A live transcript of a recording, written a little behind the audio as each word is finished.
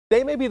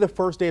Today may be the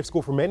first day of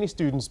school for many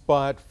students,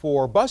 but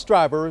for bus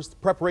drivers, the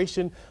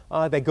preparation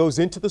that goes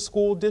into the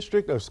school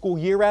district, or school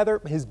year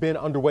rather, has been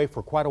underway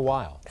for quite a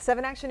while.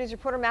 7 Action News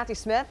reporter Matthew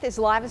Smith is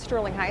live in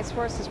Sterling Heights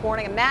for us this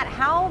morning. And Matt,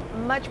 how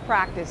much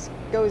practice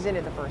goes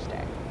into the first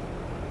day?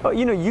 Well,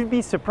 you know, you'd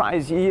be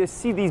surprised. You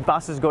see these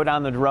buses go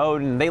down the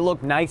road and they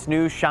look nice,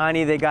 new,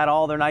 shiny. They got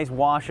all their nice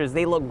washes.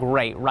 They look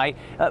great, right?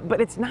 But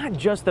it's not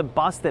just the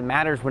bus that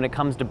matters when it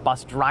comes to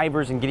bus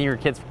drivers and getting your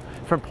kids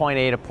from point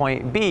A to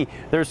point B.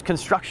 There's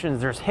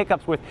constructions, there's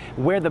hiccups with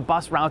where the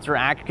bus routes are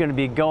actually going to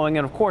be going.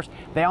 And of course,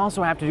 they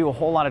also have to do a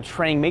whole lot of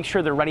training, make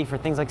sure they're ready for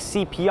things like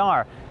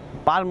CPR.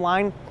 Bottom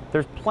line,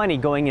 there's plenty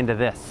going into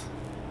this.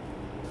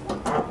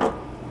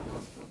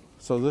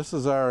 So this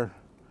is our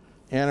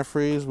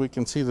antifreeze. We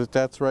can see that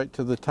that's right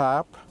to the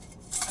top.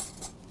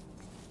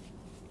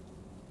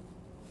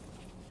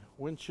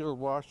 Windshield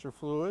washer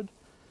fluid,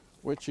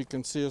 which you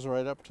can see is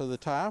right up to the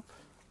top.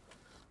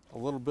 A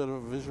little bit of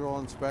a visual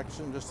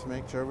inspection just to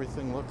make sure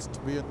everything looks to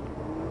be.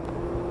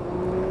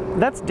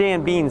 That's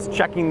Dan Beans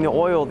checking the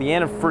oil, the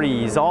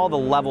antifreeze, all the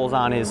levels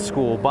on his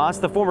school bus.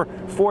 The former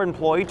Ford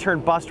employee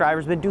turned bus driver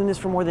has been doing this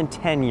for more than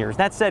 10 years.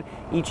 That said,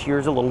 each year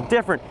is a little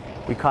different.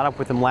 We caught up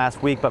with him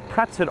last week, but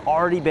preps had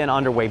already been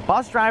underway.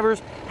 Bus drivers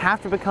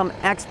have to become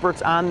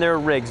experts on their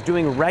rigs,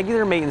 doing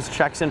regular maintenance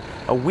checks and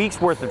a week's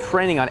worth of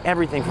training on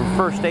everything from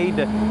first aid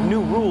to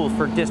new rules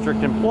for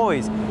district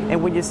employees.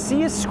 And when you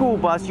see a school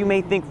bus, you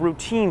may think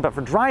routine, but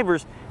for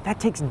drivers, that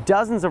takes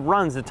dozens of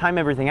runs to time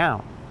everything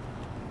out.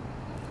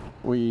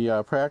 We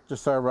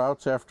practice our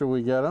routes after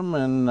we get them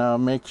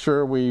and make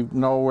sure we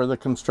know where the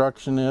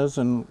construction is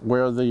and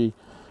where the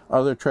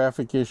other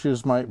traffic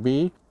issues might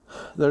be.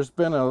 There's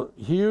been a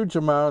huge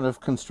amount of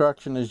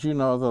construction, as you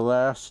know, the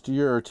last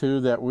year or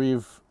two that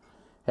we've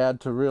had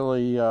to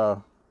really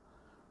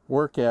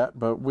work at,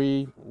 but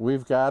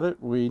we've got it.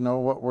 We know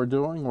what we're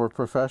doing. We're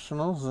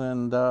professionals,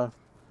 and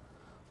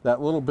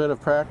that little bit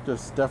of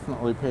practice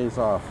definitely pays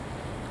off.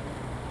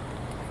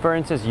 For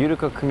instance,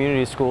 Utica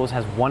Community Schools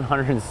has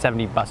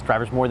 170 bus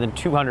drivers, more than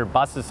 200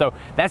 buses. So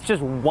that's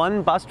just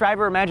one bus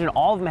driver. Imagine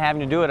all of them having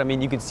to do it. I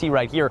mean, you can see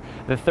right here,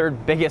 the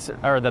third biggest,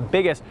 or the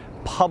biggest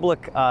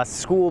public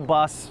school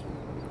bus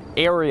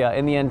area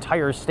in the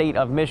entire state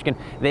of Michigan.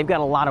 They've got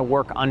a lot of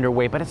work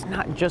underway, but it's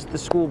not just the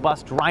school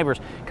bus drivers.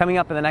 Coming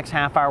up in the next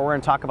half hour, we're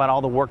going to talk about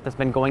all the work that's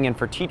been going in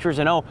for teachers.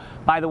 And oh,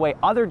 by the way,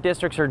 other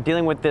districts are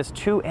dealing with this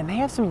too, and they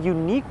have some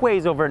unique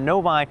ways over at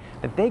Novi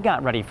that they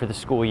got ready for the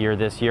school year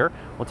this year.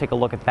 We'll take a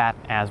look at that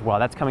as well.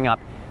 That's coming up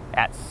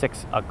at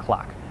 6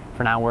 o'clock.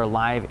 For now, we're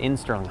live in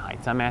Sterling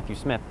Heights. I'm Matthew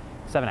Smith,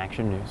 7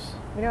 Action News.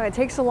 You know, it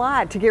takes a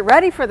lot to get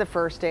ready for the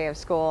first day of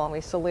school, and we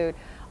salute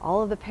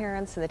all of the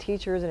parents and the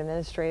teachers and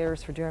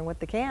administrators for doing what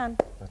they can.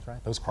 That's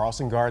right. Those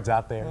crossing guards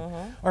out there.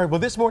 All right, well,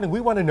 this morning we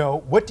want to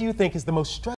know, what do you think is the most